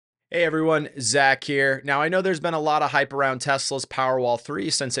Hey everyone, Zach here. Now I know there's been a lot of hype around Tesla's Powerwall 3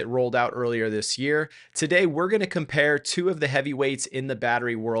 since it rolled out earlier this year. Today we're going to compare two of the heavyweights in the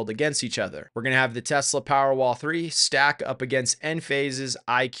battery world against each other. We're going to have the Tesla Powerwall 3 stack up against Enphase's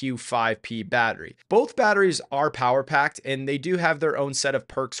IQ5P battery. Both batteries are power packed and they do have their own set of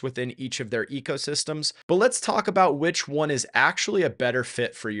perks within each of their ecosystems, but let's talk about which one is actually a better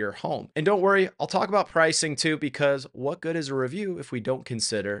fit for your home. And don't worry, I'll talk about pricing too, because what good is a review if we don't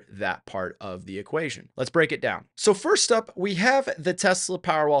consider that part of the equation? Let's break it down. So first up, we have the Tesla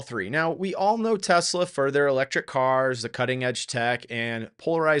Powerwall 3. Now, we all know Tesla for their electric cars, the cutting edge tech, and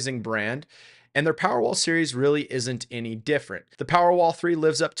polarizing brand. And their Powerwall series really isn't any different. The Powerwall 3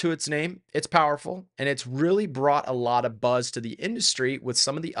 lives up to its name, it's powerful, and it's really brought a lot of buzz to the industry with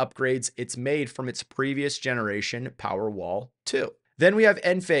some of the upgrades it's made from its previous generation Powerwall 2. Then we have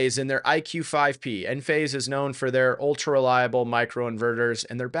Enphase and their IQ5P. Enphase is known for their ultra-reliable microinverters,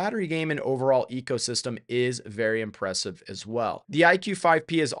 and their battery game and overall ecosystem is very impressive as well. The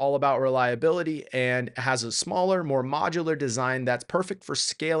IQ5P is all about reliability and has a smaller, more modular design that's perfect for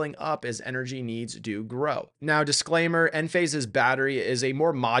scaling up as energy needs do grow. Now, disclaimer, Enphase's battery is a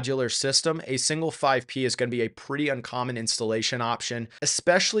more modular system. A single 5P is going to be a pretty uncommon installation option,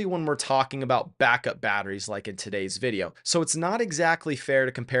 especially when we're talking about backup batteries like in today's video. So it's not exactly fair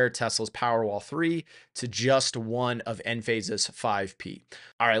to compare Tesla's Powerwall 3 to just one of Enphase's 5P.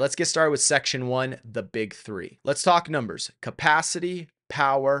 All right, let's get started with section 1, the big three. Let's talk numbers: capacity,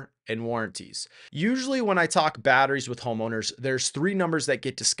 power, and warranties. Usually when I talk batteries with homeowners, there's three numbers that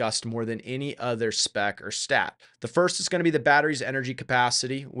get discussed more than any other spec or stat. The first is going to be the battery's energy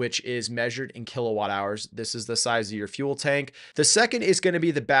capacity, which is measured in kilowatt hours. This is the size of your fuel tank. The second is going to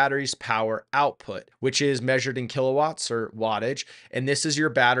be the battery's power output, which is measured in kilowatts or wattage, and this is your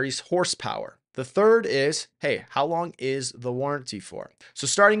battery's horsepower. The third is, hey, how long is the warranty for? So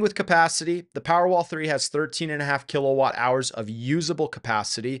starting with capacity, the Powerwall 3 has 13.5 kilowatt hours of usable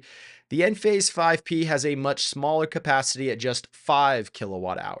capacity. The Enphase 5P has a much smaller capacity at just 5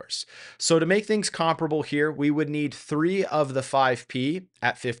 kilowatt hours. So to make things comparable here, we would need 3 of the 5P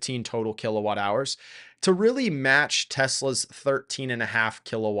at 15 total kilowatt hours to really match Tesla's 13.5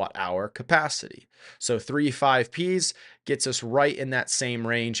 kilowatt hour capacity. So 3 5Ps gets us right in that same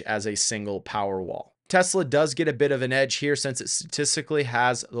range as a single Powerwall. Tesla does get a bit of an edge here since it statistically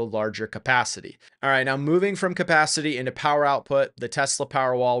has the larger capacity. All right, now moving from capacity into power output, the Tesla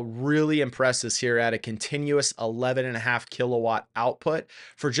Powerwall really impresses here at a continuous 11.5 kilowatt output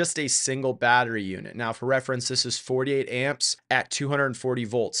for just a single battery unit. Now for reference, this is 48 amps at 240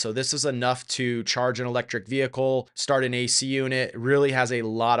 volts. So this is enough to charge an electric vehicle, start an AC unit. It really has a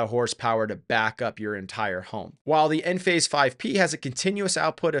lot of horsepower to back up your entire home. While the Enphase 5P has a continuous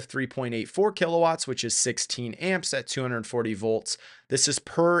output of 3.84 kilowatts, which is 16 amps at 240 volts. This is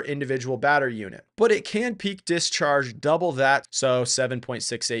per individual battery unit, but it can peak discharge double that, so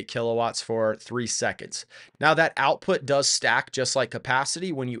 7.68 kilowatts for 3 seconds. Now that output does stack just like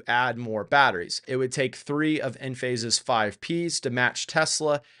capacity when you add more batteries. It would take 3 of Enphase's 5Ps to match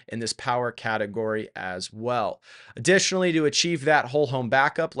Tesla in this power category as well. Additionally, to achieve that whole home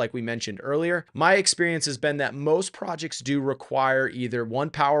backup, like we mentioned earlier, my experience has been that most projects do require either one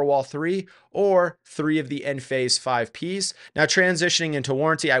Powerwall 3 or 3 of the Enphase 5Ps. Now transitioning into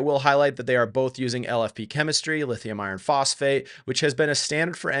warranty, I will highlight that they are both using LFP chemistry, lithium iron phosphate, which has been a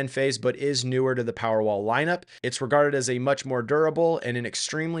standard for Enphase but is newer to the Powerwall lineup. It's regarded as a much more durable and an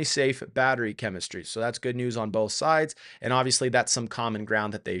extremely safe battery chemistry. So that's good news on both sides, and obviously that's some common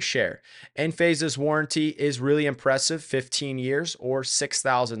ground that they share. Enphase's warranty is really impressive, 15 years or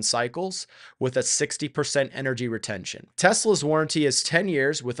 6,000 cycles with a 60% energy retention. Tesla's warranty is 10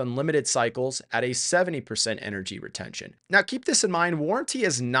 years with unlimited cycles at a 70% energy retention. Now keep this in mind, warranty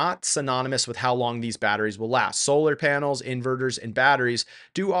is not synonymous with how long these batteries will last. Solar panels, inverters, and batteries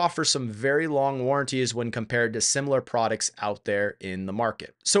do offer some very long warranties when compared to similar products out there in the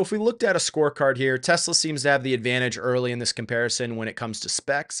market. So if we looked at a scorecard here, Tesla seems to have the advantage early in this comparison when it comes to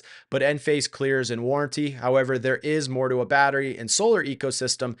specs, but Enphase clears in warranty. However, there is more to a battery and solar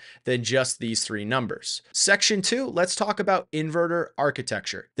ecosystem than just these three numbers. Section 2, let's talk about inverter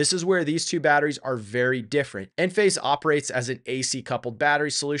architecture. This is where these two batteries are very different. Enphase operates as an AC coupled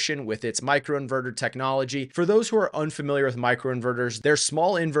battery solution with its microinverter technology. For those who are unfamiliar with microinverters, they're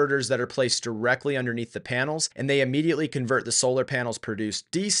small inverters that are placed directly underneath the panels, and they immediately convert the solar panels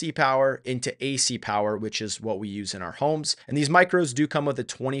produced DC power into AC power, which is what we use in our homes. And these micros do come with a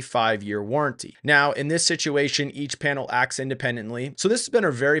 25-year warranty. Now, in this situation, each panel acts independently. So this has been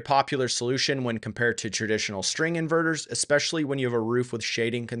a very popular solution when compared to traditional string inverters, especially when you have a roof with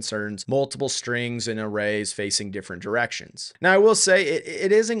shading concerns, multiple strings and arrays facing different directions. Now, I will say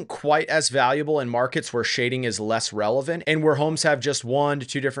it isn't quite as valuable in markets where shading is less relevant and where homes have just 1 to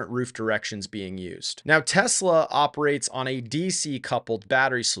 2 different roof directions being used. Now, Tesla operates on a DC coupled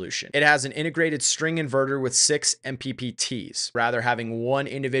battery solution. It has an integrated string inverter with 6 MPPTs. Rather having one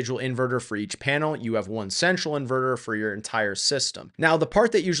individual inverter for each panel, you have one central inverter for your entire system. Now, the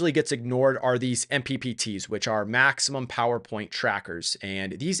part that usually gets ignored are these MPPTs, which are maximum power point trackers.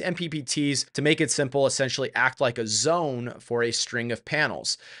 And these MPPTs, to make it simple, essentially act like a zone for a string of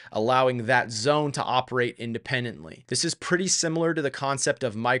panels, allowing that zone to operate independently. This is pretty similar to the concept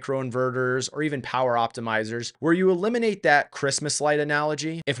of microinverters or even power optimizers, where you eliminate that Christmas light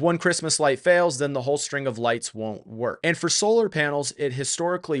analogy. If one Christmas light fails, then the whole string of lights won't work. And for solar panels, it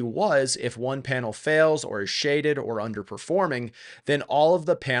historically was if one panel fails or is shaded or underperforming, then all of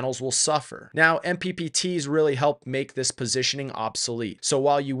the panels will suffer. Now, MPPTs really help make this positioning obsolete. So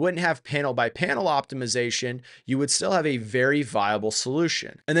while you wouldn't have panel by panel optimization, you would still have a very viable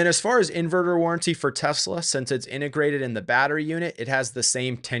solution. And then as far as inverter warranty for Tesla, since it's integrated in the battery unit, it has the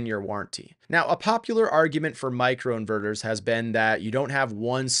same 10-year warranty. Now, a popular argument for microinverters has been that you don't have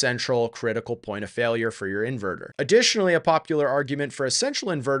one central critical point of failure for your inverter. Additionally, a popular argument for a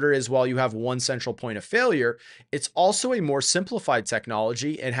central inverter is while you have one central point of failure, it's also a more simplified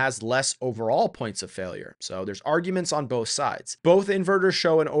technology and has less overall points of failure. So there's arguments on both sides. Both inverters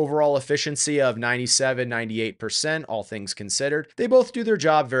show an overall efficiency of 97-98%, all things considered. They both do their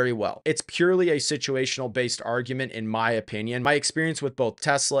job very well. It's purely a situational based argument in my opinion. My experience with both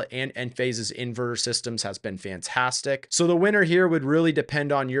Tesla and Enphase's inverter systems has been fantastic. So the winner here would really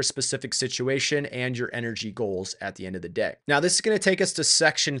depend on your specific situation and your energy goals at the end of the day. Now, this is going to take us to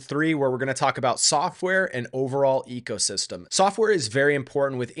section 3, where we're going to talk about software and overall ecosystem. Software is very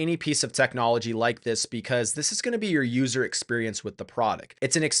important with any piece of technology like this because this is going to be your user experience with the product.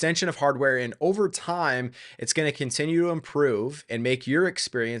 It's an extension of hardware, and over time, it's going to continue to improve and make your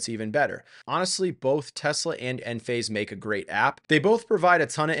experience even better. Honestly, both Tesla and Enphase make a great app. They both provide a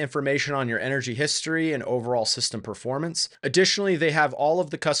ton of information on your energy history and overall system performance. Additionally, they have all of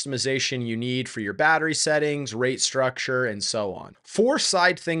the customization you need for your battery settings, rate structure, and so on. 4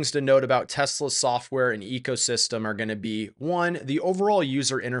 side things to note about Tesla's software and ecosystem are going to be: 1, the overall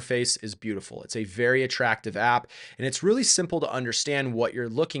user interface is beautiful. It's a very attractive app, and it's really simple to understand what you're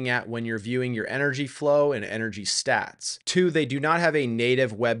looking at when you're viewing your energy flow and energy stats. 2, they do not have a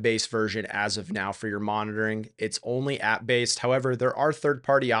native web-based version as of now for your monitoring. It's only app-based. However, there are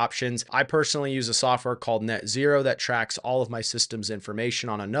third-party options. I personally use a software called Net Zero that tracks all of my system's information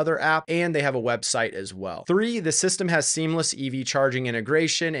on another app, and they have a website as well. 3, the system has seamless EV charging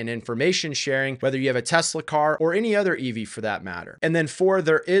integration and information sharing, whether you have a Tesla car or any other EV for that matter. And then 4,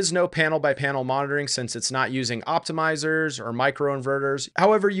 there is no panel by panel monitoring since it's not using optimizers or microinverters.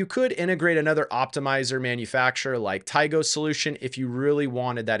 However, you could integrate another optimizer manufacturer like Tigo's solution if you really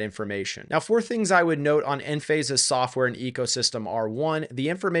wanted that information. Now, 4 things I would note on Enphase's software and ecosystem are: 1, the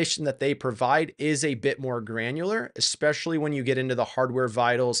information that they provide is a bit more granular, especially when you get into the hardware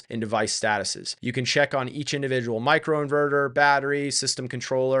vitals and device statuses. You can check on each individual microinverter, battery, system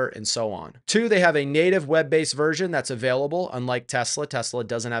controller, and so on. 2, they have a native web-based version that's available, unlike Tesla. Tesla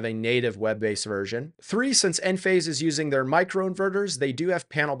doesn't have a native web-based version. 3, since Enphase is using their microinverters, they do have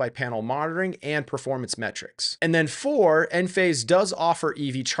panel-by-panel monitoring and performance metrics. And then 4, Enphase does offer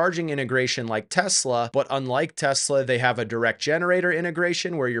EV charging integration like Tesla, but unlike Tesla, they have a direct generator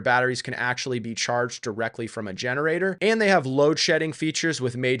integration where your batteries can actually be charged directly from a generator, and they have load shedding features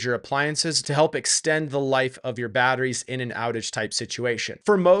with major appliances to help extend the life of your batteries in an outage type situation.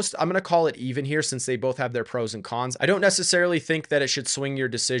 For most, I'm going to call it even here since they both have their pros and cons. I don't necessarily think that it should swing your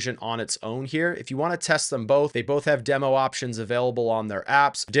decision on its own here. If you want to test them both, they both have demo options available on their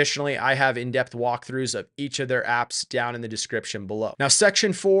apps. Additionally, I have in-depth walkthroughs of each of their apps down in the description below. Now,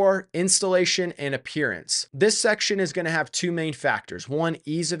 section 4, installation and appearance. This section is going to have 2 main factors: 1,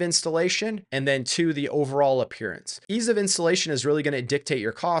 ease of installation, and then 2, the overall appearance. Ease of installation is really going to dictate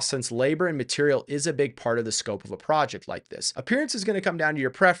your cost since labor and material is a big part of the scope of a project like this. Appearance is going to come down to your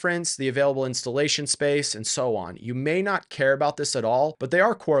preference, the available installation space, and so on. You may not care about this at all, but they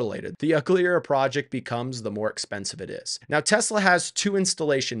are correlated. The uglier a project becomes, the more expensive it is. Now, Tesla has 2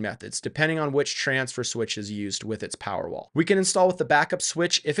 installation methods depending on which transfer switch is used with its Powerwall. We can install with the backup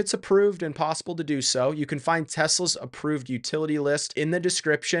switch if it's approved and possible to do so. You can find Tesla's approved utility list in the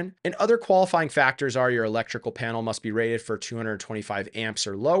description, and other qualifying factors are your electrical panel must be rated for 225 amps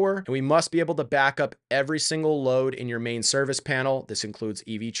or lower, and we must be able to back up every single load in your main service panel. This includes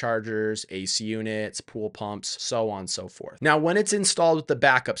EV chargers, AC units, pool pumps, so on and so forth. Now, when it's installed with the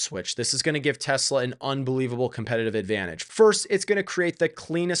backup switch, this is going to give Tesla an unbelievable competitive advantage. First, it's going to create the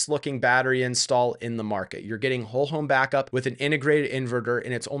cleanest looking battery install in the market. You're getting whole home backup with an integrated inverter,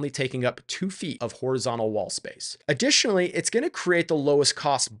 and it's only taking up 2 feet of horizontal wall space. Additionally, it's going to create the lowest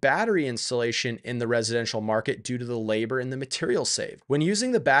cost battery installation in the residential market due to the labor and the material saved. When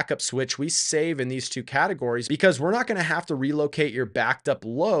using the backup switch, we save in these two categories because we're not going to have to relocate your backed up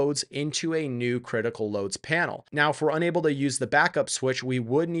loads into a new critical loads panel. Now, if we're unable to use the backup switch, we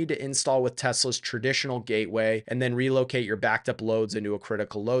would need to install with Tesla's traditional gateway and then relocate your backed up loads into a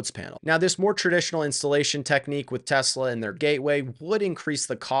critical loads panel. Now, this more traditional installation technique with Tesla and their gateway would increase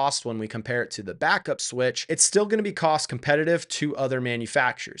the cost when we compare it to the backup switch. It's still going to be cost competitive to other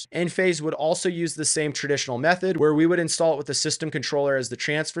manufacturers. Enphase would also use the same traditional method where we would install it with the system controller as the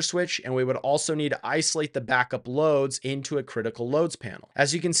transfer switch, and we would also need to isolate the backup loads into a critical loads panel.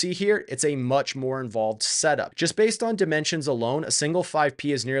 As you can see here, it's a much more involved setup. Just based on dimensions alone, a single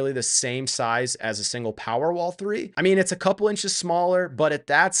 5P is nearly the same size as a single Powerwall 3. I mean, it's a couple inches smaller, but at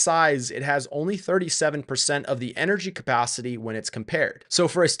that size, it has only 37% of the energy capacity when it's compared. So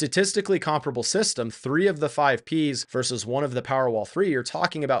for a statistically comparable system, 3 of the 5Ps versus 1 of the Powerwall 3, you're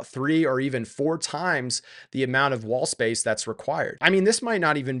talking about 3 or even 4 times the amount of wall space that's required. I mean, this might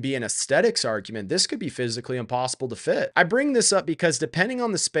not even be an aesthetics argument. This could be physically impossible to fit. I bring this up because depending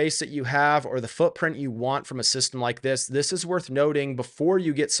on the space that you have or the footprint you want from a system like this is worth noting before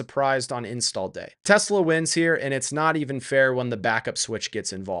you get surprised on install day. Tesla wins here, and it's not even fair when the backup switch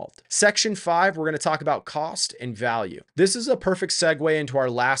gets involved. Section 5, we're going to talk about cost and value. This is a perfect segue into our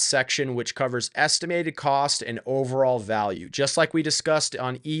last section, which covers estimated cost and overall value. Just like we discussed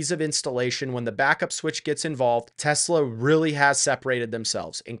on ease of installation, when the backup switch gets involved, Tesla really has separated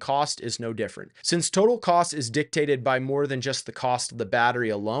themselves, and cost is no different. Since total cost is dictated by more than just the cost of the battery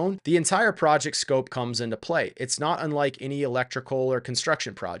alone, the entire project scope comes into play. It's not unlike any electrical or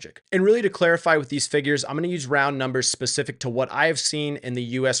construction project. And really, to clarify with these figures, I'm going to use round numbers specific to what I have seen in the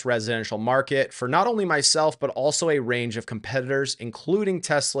US residential market for not only myself, but also a range of competitors, including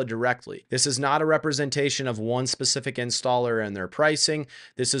Tesla directly. This is not a representation of one specific installer and their pricing.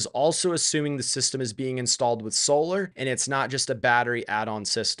 This is also assuming the system is being installed with solar and it's not just a battery add-on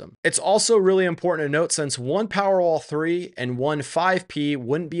system. It's also really important to note, since one Powerwall 3 and one 5P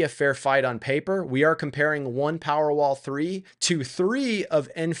wouldn't be a fair fight on paper, we are comparing one Powerwall 3 to 3 of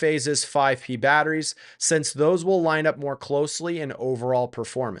Enphase's 5P batteries, since those will line up more closely in overall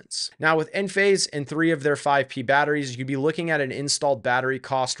performance. Now, with Enphase and 3 of their 5P batteries, you'd be looking at an installed battery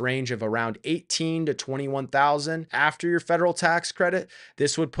cost range of around $18,000 to $21,000. After your federal tax credit,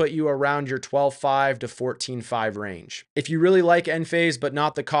 this would put you around your $12,500 to $14,500 range. If you really like Enphase but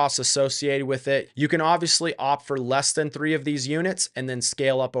not the costs associated with it, you can obviously opt for less than 3 of these units and then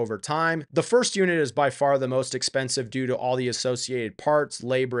scale up over time. The first unit is by far the most expensive due to all the associated parts,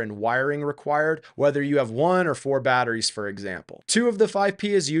 labor, and wiring required, whether you have 1 or 4 batteries, for example. 2 of the 5P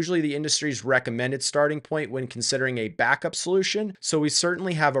is usually the industry's recommended starting point when considering a backup solution, so we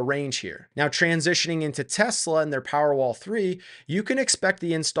certainly have a range here. Now, transitioning into Tesla and their Powerwall 3, you can expect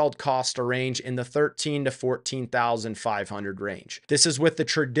the installed cost to range in the $13,000 to $14,500 range. This is with the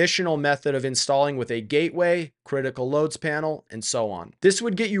traditional method of installing with a gateway, critical loads panel, and so on. This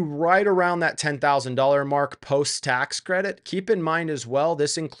would get you right around that $10,000 mark post-tax credit. Keep in mind as well,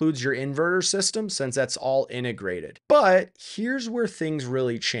 this includes your inverter system since that's all integrated. But here's where things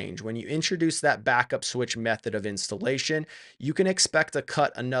really change. When you introduce that backup switch method of installation, you can expect to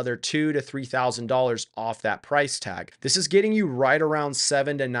cut another $2,000 to $3,000 off that price tag. This is getting you right around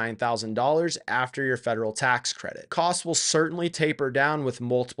 $7,000 to $9,000 after your federal tax credit. Costs will certainly taper down with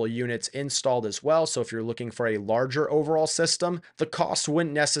multiple units installed as well. So if you're looking for a larger overall system, the cost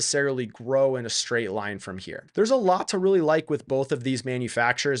wouldn't necessarily grow in a straight line from here. There's a lot to really like with both of these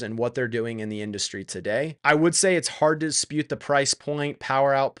manufacturers and what they're doing in the industry today. I would say it's hard to dispute the price point,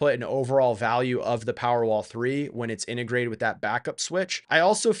 power output, and overall value of the Powerwall 3 when it's integrated with that backup switch. I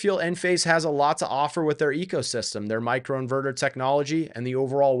also feel Enphase has a lot to offer with their ecosystem, their microinverter technology, and the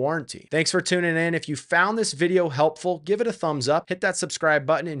overall warranty. Thanks for tuning in. If you found this video helpful, give it a thumbs up, hit that subscribe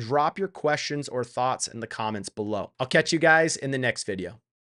button, and drop your questions or thoughts in the comments below. I'll catch you guys in the next video.